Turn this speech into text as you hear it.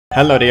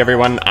Hello to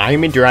everyone,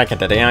 I'm Indurok and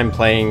today I'm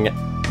playing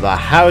The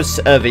House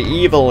of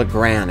Evil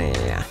Granny.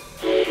 Yeah,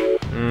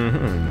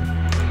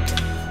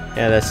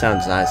 that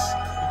sounds nice.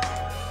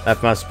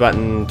 Left mouse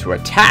button to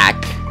attack.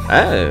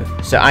 Oh,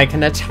 so I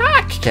can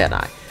attack, can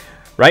I?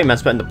 Right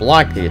mouse button to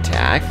block the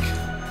attack.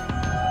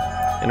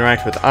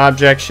 Interact with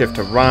objects, shift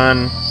to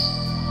run.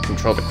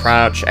 Control to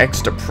crouch,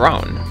 X to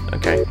prone.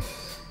 Okay.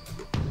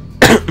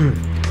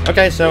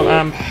 Okay, so,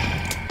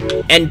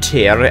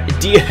 enter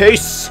the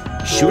house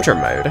shooter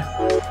mode.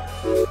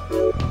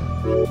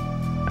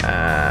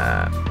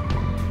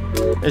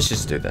 Let's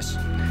just do this.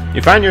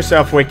 You find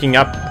yourself waking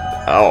up.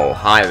 Oh,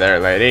 hi there,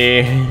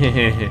 lady.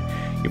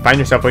 You find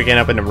yourself waking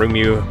up in a room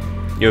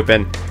you've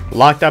been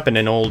locked up in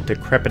an old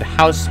decrepit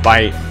house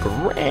by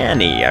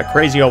Granny, a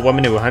crazy old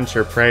woman who hunts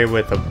her prey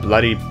with a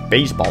bloody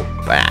baseball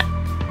bat.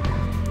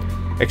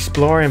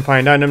 Explore and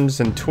find items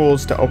and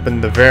tools to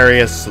open the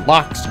various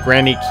locks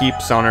Granny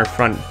keeps on her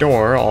front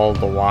door, all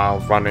the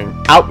while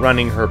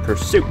outrunning her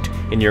pursuit.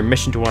 In your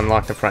mission to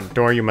unlock the front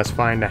door, you must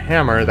find a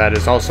hammer that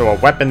is also a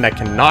weapon that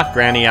can knock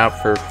Granny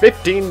out for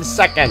 15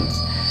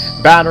 seconds.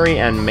 Battery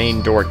and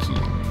main door key.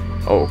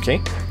 Okay.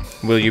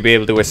 Will you be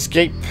able to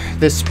escape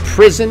this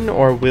prison,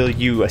 or will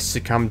you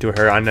succumb to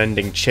her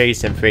unending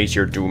chase and face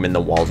your doom in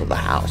the walls of the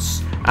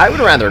house? I would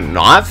rather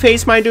not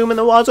face my doom in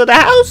the walls of the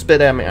house,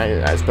 but I mean,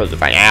 I suppose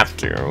if I have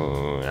to,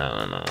 I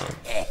don't know.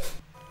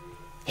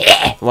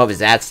 What was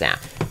that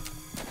sound?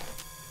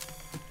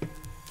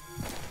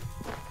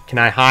 Can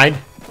I hide?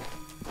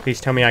 Please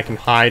tell me I can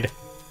hide.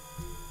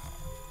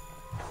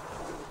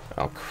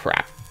 Oh,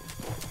 crap.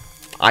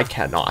 I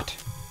cannot.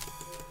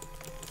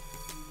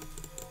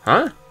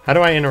 Huh? How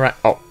do I interact?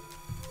 Oh.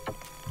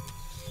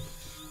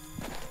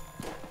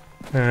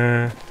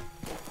 I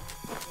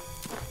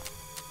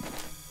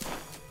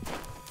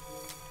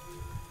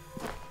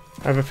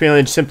have a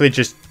feeling simply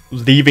just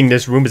leaving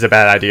this room is a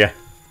bad idea.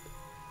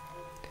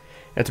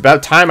 It's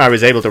about time I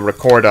was able to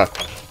record a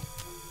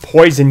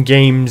Poison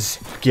Games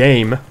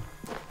game.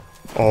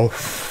 Oh,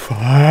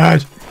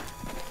 fudge.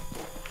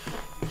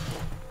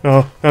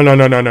 No, no, no,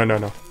 no, no, no, no,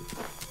 no.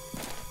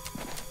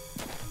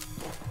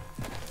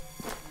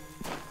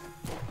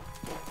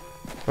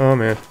 Oh,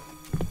 man.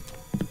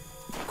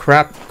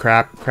 Crap,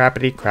 crap,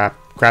 crappity, crap,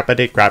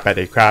 crappity,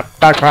 crappity, crap,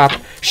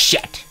 crap.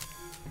 Shit.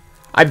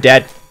 I'm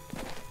dead.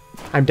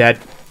 I'm dead.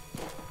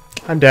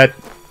 I'm dead.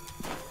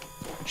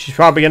 She's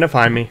probably gonna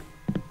find me.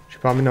 She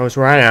probably knows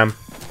where I am.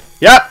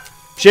 Yep!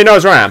 She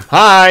knows where I am.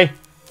 Hi!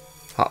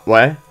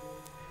 What?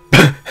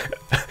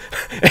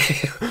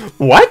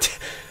 What?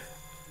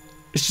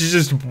 She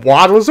just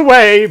waddles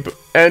away,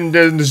 and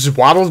then just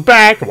waddles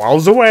back,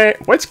 waddles away.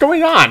 What's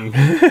going on?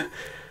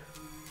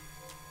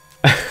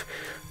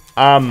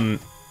 I'm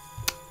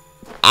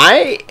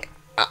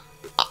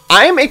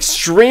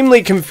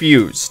extremely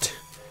confused.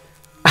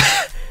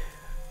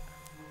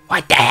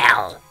 What the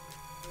hell?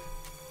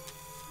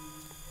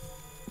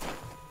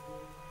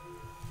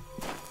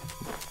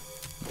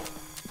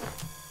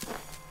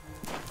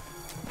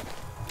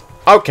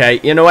 Okay,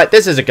 you know what?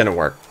 This isn't gonna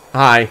work.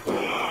 Hi.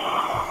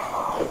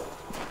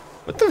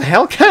 What the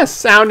hell kind of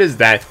sound is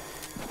that?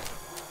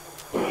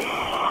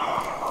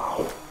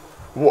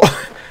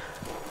 What?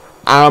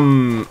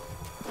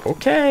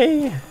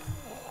 Okay.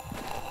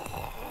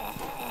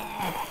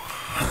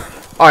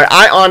 Alright,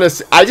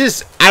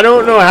 I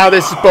don't know how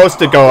this is supposed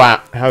to go out.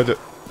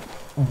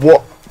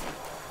 What?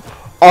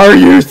 Are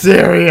you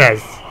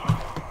serious?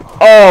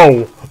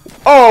 Oh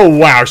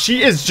wow,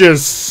 she is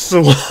just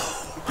slow.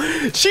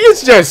 She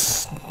is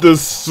just the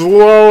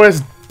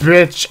slowest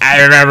bitch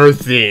I've ever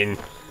seen.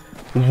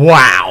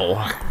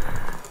 Wow.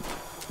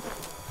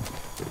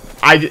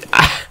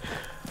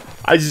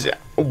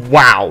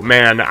 Wow,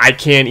 man, I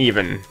can't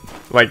even.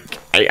 Like,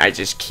 I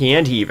just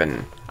can't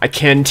even. I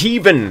can't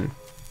even.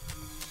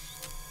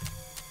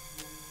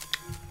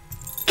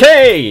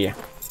 Okay.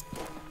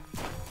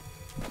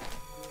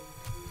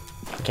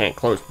 I can't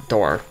close the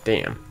door.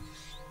 Damn.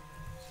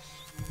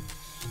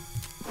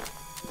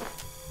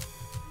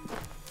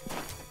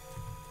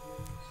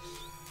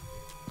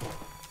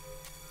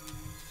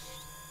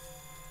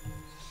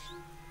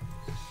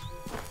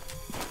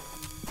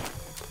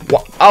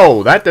 What?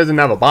 Oh, that doesn't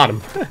have a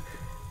bottom.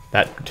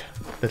 That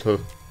little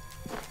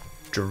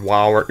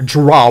drawer.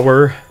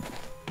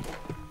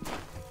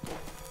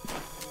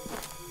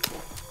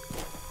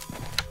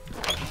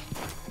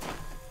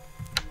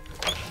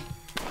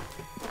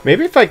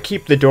 Maybe if I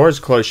keep the doors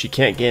closed, she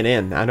can't get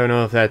in. I don't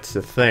know if that's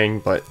the thing,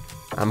 but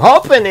I'm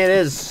hoping it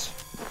is.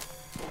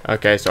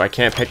 Okay, so I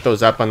can't pick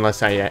those up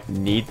unless I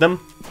need them.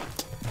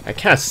 That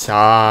kind of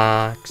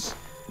sucks.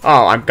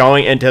 Oh, I'm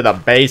going into the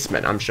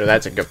basement. I'm sure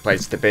that's a good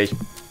place to be.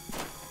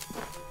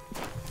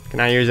 Can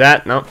I use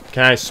that? No.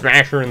 Can I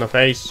smash her in the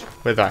face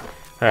with a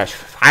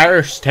fire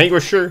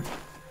extinguisher?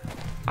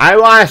 I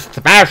want to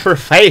smash her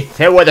face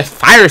with a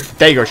fire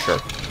extinguisher.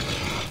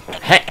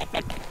 Hey.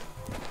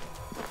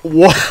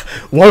 What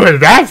was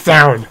that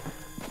sound?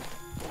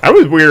 That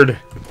was weird.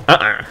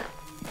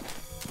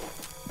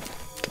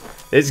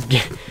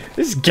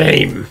 This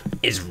game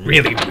is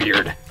really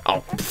weird.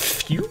 Oh,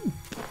 you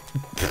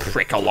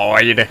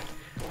prickaloid.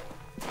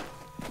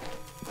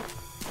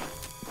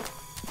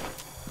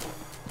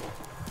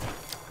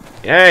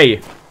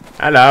 Hey,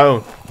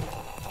 hello.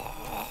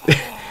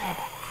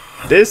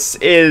 This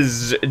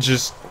is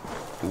just...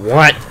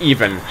 what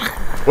even?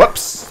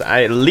 Whoops,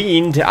 I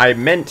leaned. I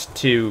meant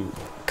to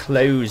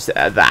close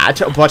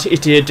that, but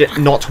it did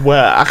not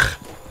work.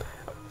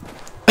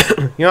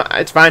 You know,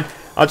 it's fine.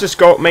 I'll just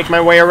go make my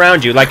way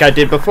around you like I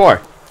did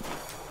before.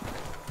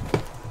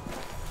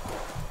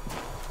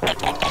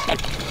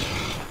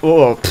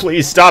 Oh,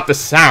 please stop the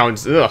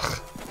sounds. Ugh.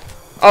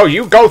 Oh,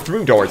 you go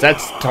through doors.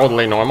 That's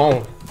totally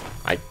normal,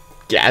 I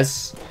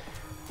guess.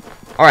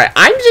 Alright,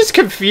 I'm just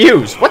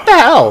confused. What the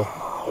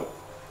hell?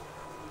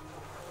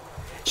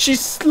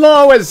 She's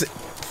slow as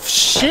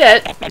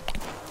shit.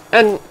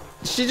 And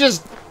she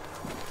just...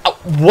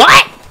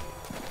 what?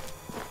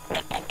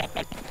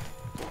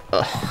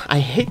 Ugh, I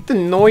hate the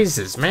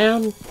noises,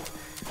 man.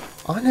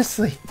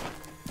 Honestly.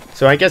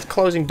 So I guess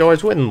closing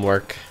doors wouldn't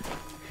work.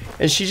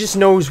 And she just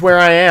knows where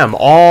I am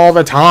all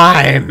the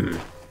time.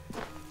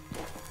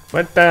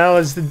 What the hell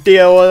is the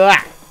deal with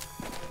that?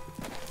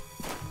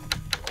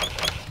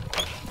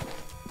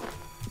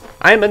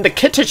 I'm in the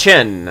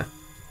kitchen.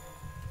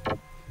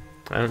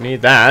 I don't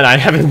need that. I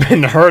haven't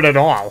been hurt at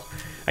all.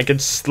 I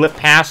could slip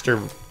past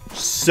her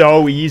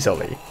so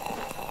easily.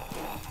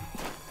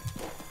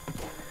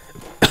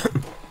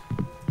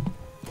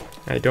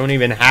 I don't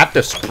even have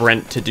to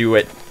sprint to do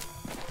it.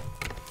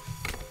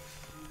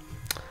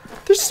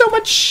 There's so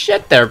much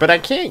shit there, but I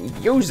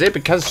can't use it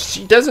because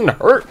she doesn't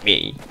hurt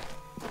me.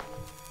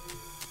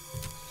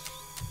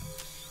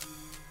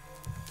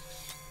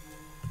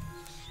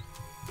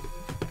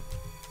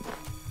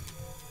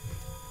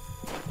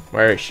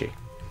 Where is she?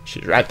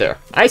 She's right there.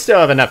 I still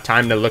have enough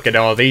time to look at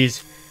all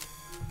these.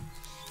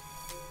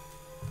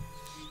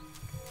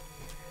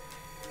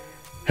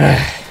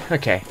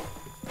 Okay.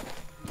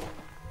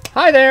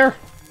 Hi there.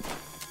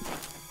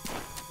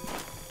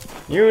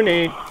 You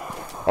need...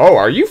 oh,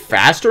 are you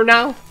faster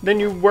now than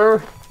you were?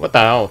 What the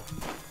hell?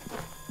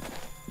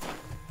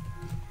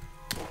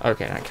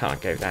 Okay, I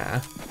can't go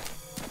there.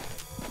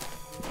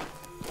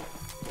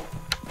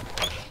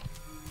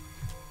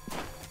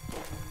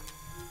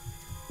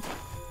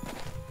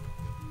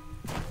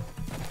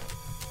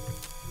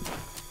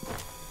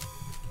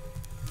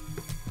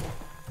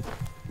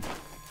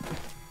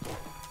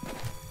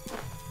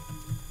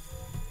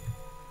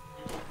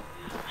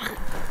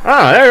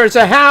 Ah, there's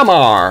a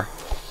hammer!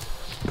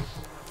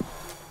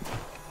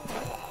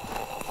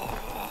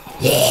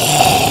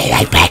 Yeah,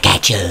 right back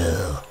at you.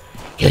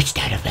 You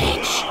son of a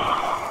bitch.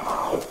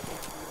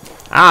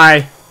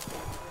 Hi.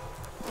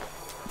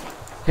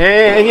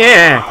 Hey,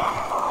 yeah.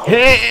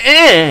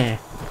 Hey,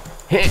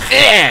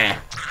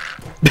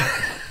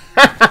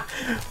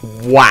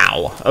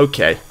 wow.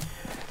 Okay.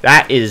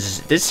 That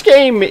is... this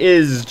game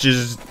is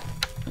just...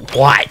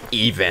 what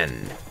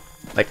even?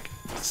 Like,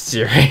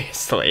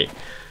 seriously.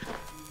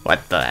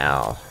 What the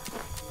hell?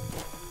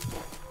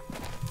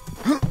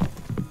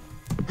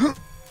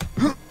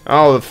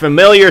 Oh, the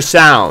familiar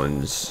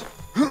sounds.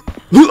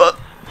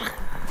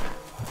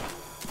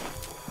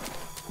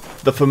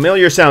 The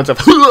familiar sounds of...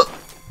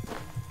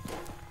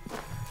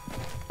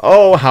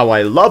 oh, how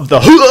I love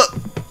the...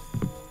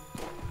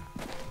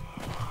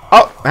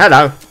 oh,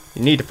 hello.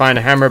 You need to find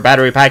a hammer,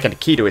 battery pack, and a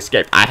key to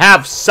escape. I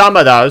have some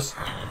of those.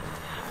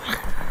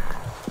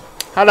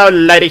 Hello,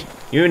 lady.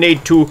 You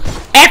need to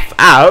F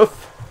out.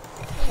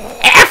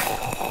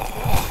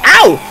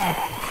 Ow!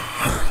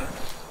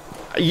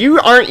 You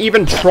aren't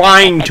even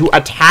trying to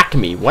attack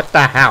me. What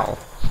the hell?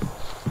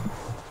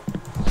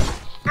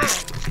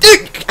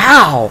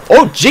 Ow!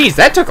 Oh, jeez,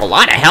 that took a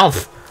lot of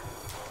health.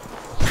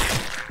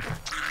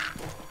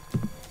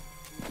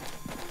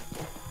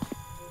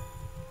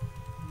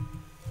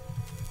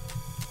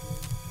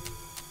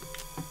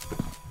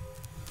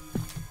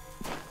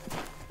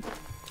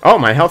 Oh,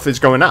 my health is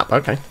going up.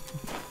 Okay.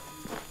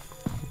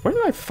 Where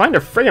did I find a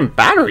friggin'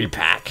 battery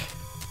pack?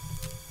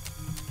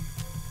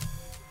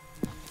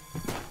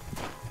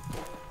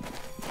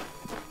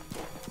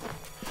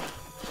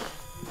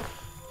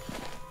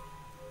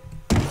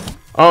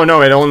 Oh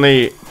no, it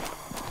only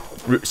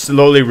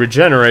slowly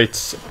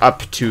regenerates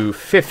up to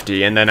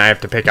 50, and then I have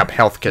to pick up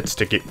health kits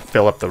to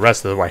fill up the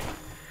rest of the way.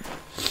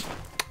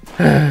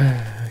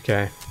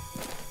 Okay.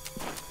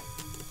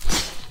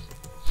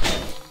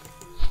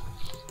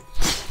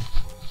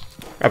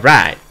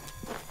 Alright.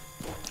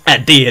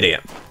 And the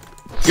idiot.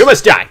 You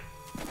must die.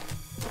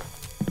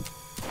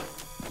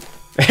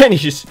 And he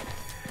just...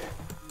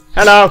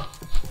 hello.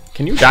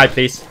 Can you die,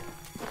 please?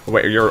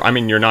 Wait, you're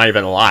not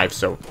even alive,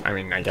 so, I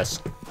mean, I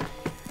guess...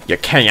 you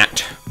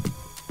can't.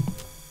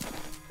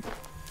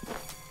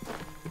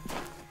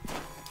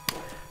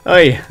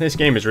 Oy, this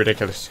game is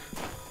ridiculous.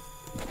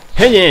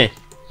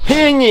 Alright,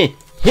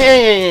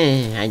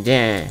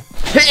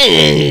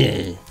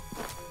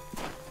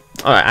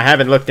 I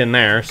haven't looked in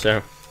there,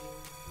 so...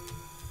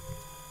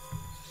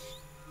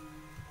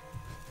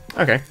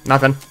 okay,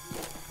 nothing.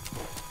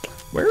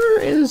 Where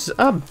is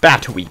a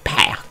battery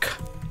pack?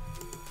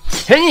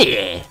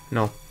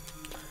 No.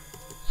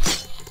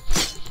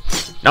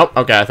 Nope.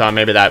 Okay, I thought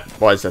maybe that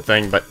was a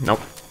thing, but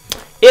nope.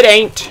 It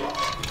ain't.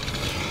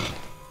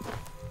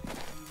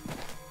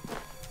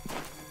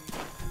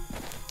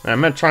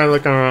 I'm gonna try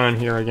looking around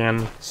here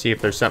again, see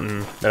if there's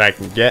something that I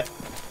can get.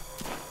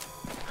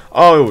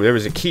 Oh, there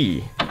was a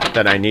key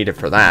that I needed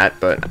for that,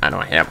 but I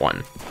don't have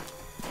one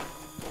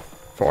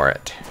for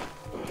it.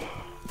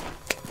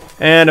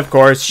 And of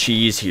course,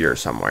 she's here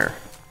somewhere.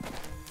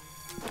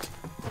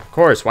 Of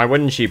course, why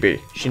wouldn't she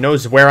be? She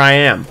knows where I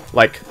am,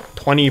 like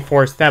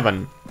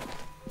 24/7.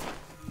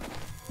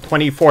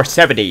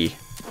 24/70.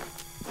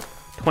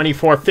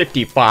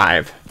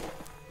 24/55.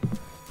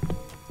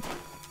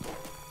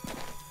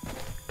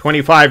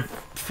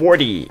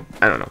 25/40.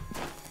 I don't know.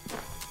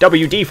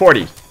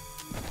 WD-40.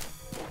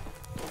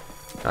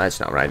 No, that's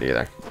not right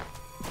either.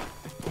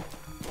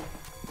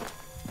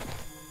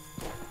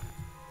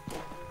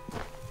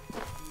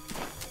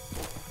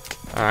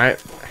 Alright.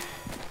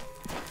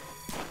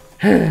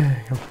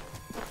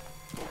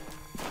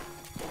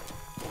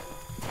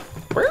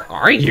 Where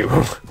are you?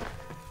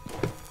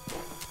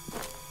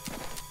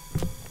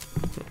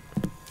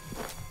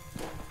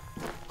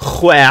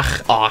 Where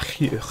are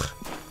you?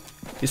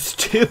 You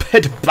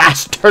stupid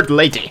bastard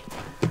lady.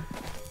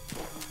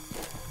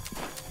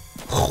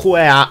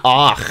 Where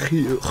are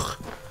you?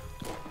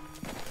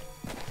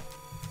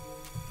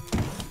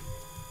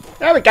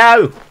 There we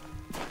go.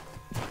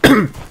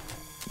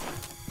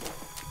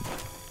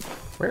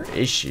 Where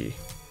is she?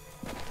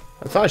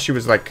 I thought she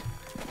was like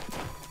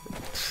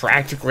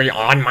practically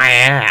on my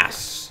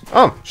ass.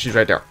 Oh, she's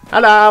right there.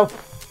 Hello.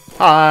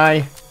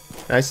 Hi.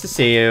 Nice to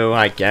see you,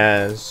 I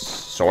guess.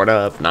 Sort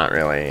of. Not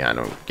really. I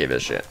don't give a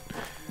shit.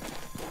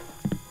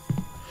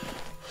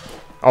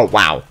 Oh,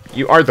 wow.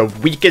 You are the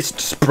weakest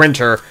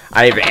sprinter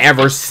I've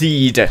ever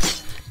seen. That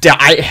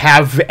I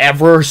have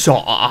ever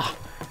saw.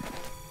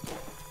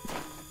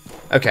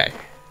 Okay.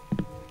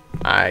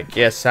 I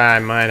guess I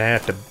might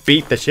have to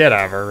beat the shit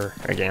out of her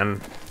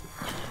again.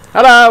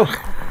 Hello!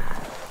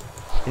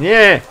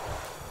 Yeah.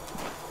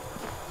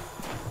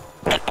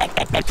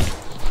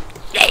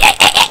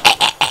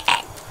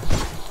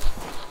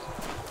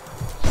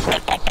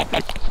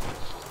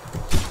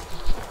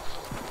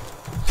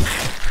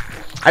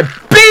 I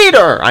beat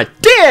her! I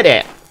did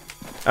it!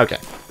 Okay.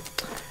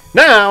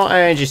 Now,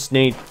 I just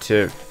need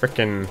to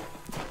frickin'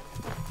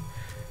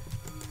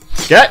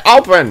 get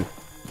open!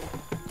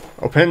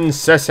 Open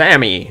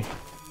sesame.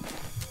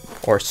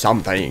 Or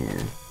something.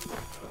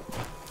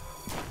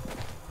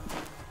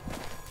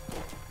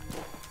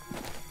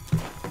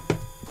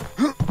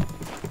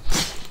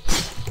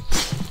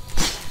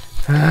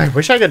 I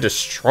wish I could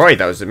destroy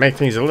those. It'd make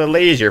things a little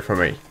easier for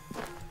me.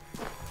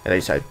 At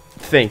least I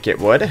think it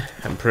would.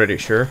 I'm pretty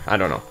sure. I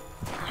don't know.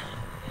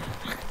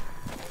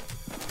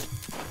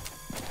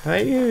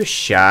 You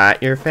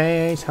shut your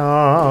face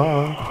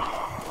off.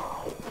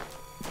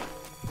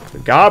 The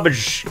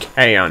garbage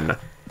can.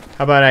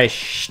 How about I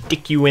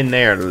stick you in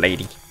there,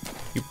 lady?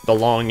 You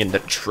belong in the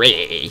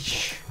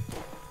trash.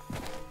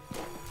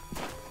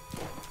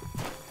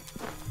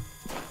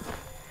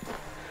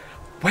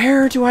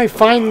 Where do I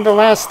find the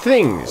last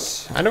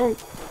things? I don't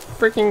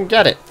freaking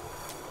get it.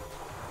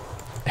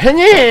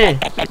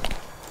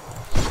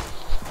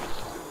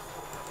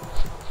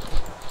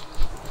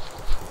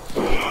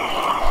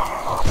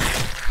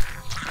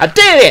 I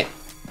did it!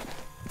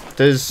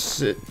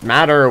 Does it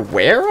matter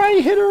where I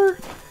hit her?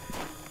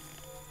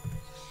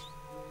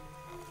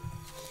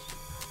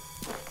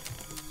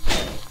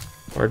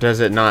 Or does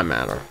it not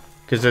matter?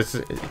 Because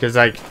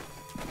like,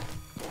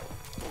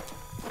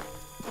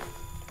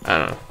 I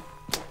don't know.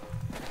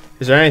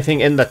 Is there anything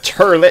in the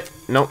turlet?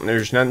 Nope,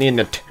 there's nothing in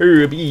the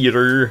tube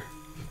either.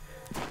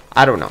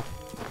 I don't know.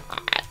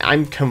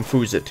 I'm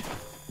confused.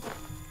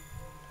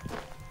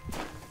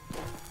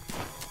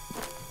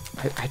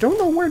 I don't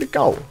know where to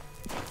go.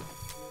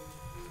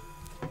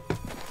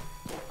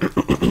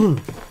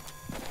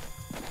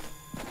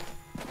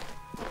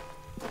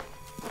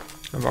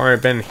 I've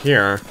already been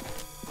here.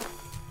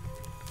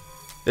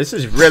 This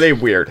is really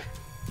weird.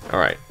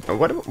 Alright,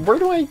 where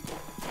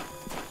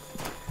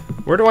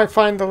do I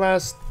find the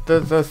last,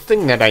 the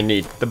thing that I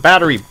need? The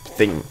battery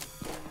thing.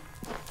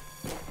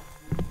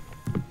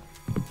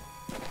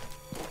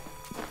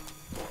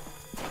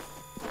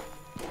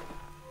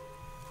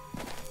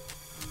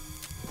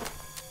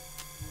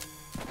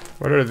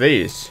 What are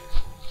these?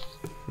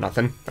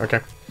 Nothing. Okay.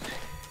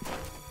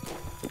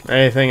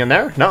 Anything in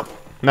there? No.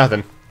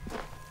 Nothing.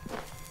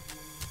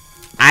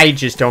 I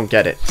just don't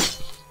get it.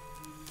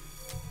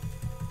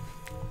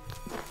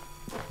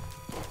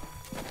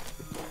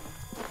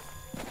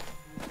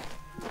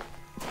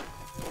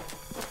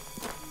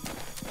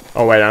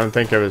 Oh wait, I don't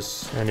think it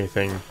was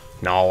anything.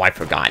 No, I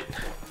forgot.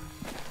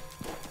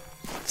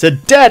 It's a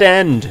dead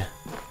end.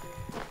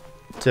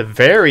 It's a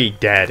very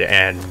dead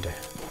end.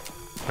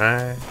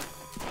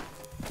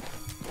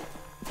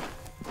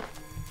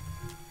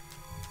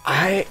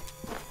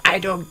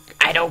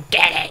 I don't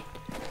get it.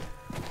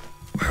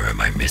 Where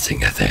am I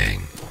missing a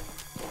thing?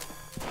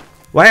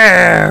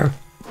 Where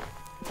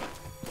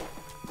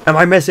am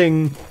I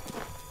missing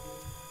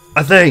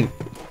a thing?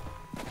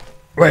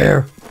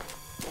 Where?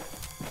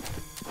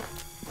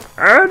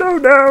 I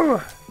don't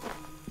know.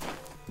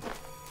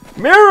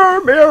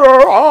 Mirror,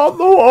 mirror on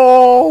the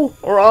wall,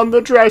 or on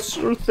the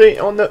dresser thing,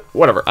 on the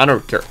whatever. I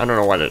don't care. I don't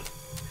know what it is,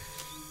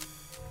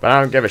 but I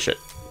don't give a shit.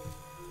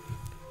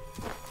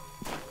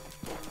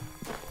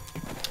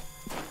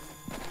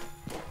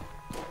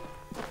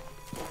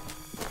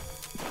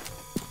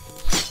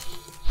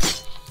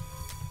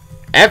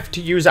 F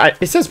to use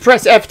it says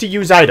press F to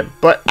use item,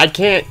 but I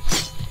can't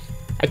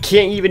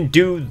even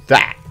do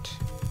that.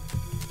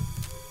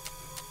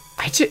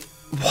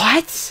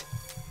 What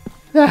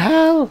the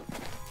hell?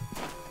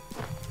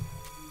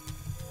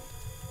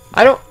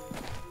 I don't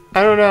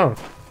know.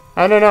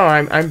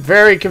 I'm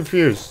very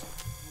confused.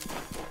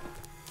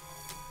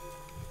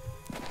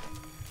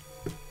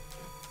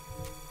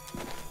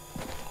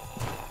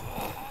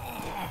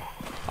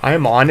 I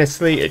am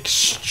honestly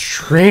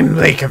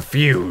extremely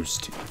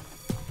confused.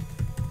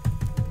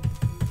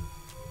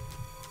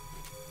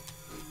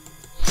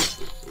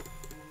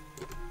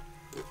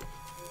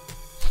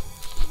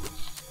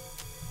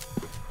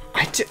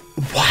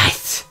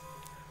 What?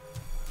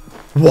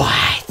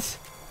 What?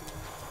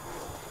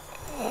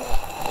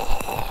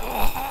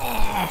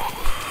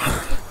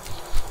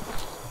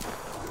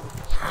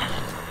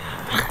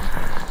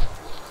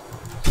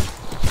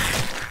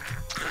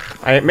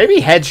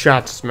 Maybe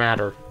headshots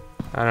matter.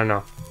 I don't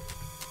know.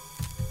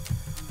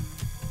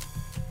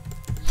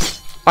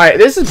 Alright,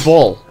 this is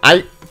bull.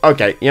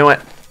 Okay, you know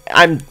what?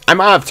 I'm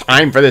out of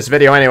time for this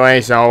video anyway,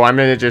 so I'm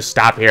gonna just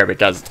stop here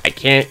because I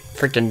can't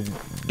freaking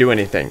do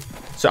anything.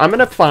 So I'm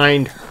gonna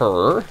find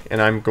her, and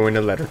I'm going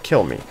to let her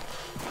kill me.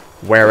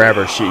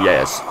 Wherever she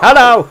is.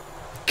 Hello!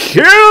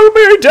 Kill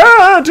me,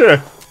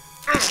 Dad!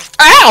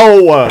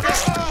 Ow!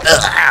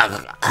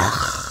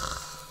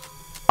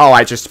 Oh,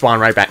 I just spawned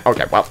right back.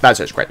 Okay, well, that's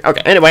just great.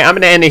 Okay, anyway, I'm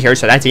gonna end it here,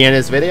 so that's the end of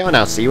this video, and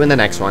I'll see you in the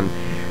next one.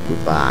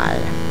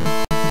 Goodbye.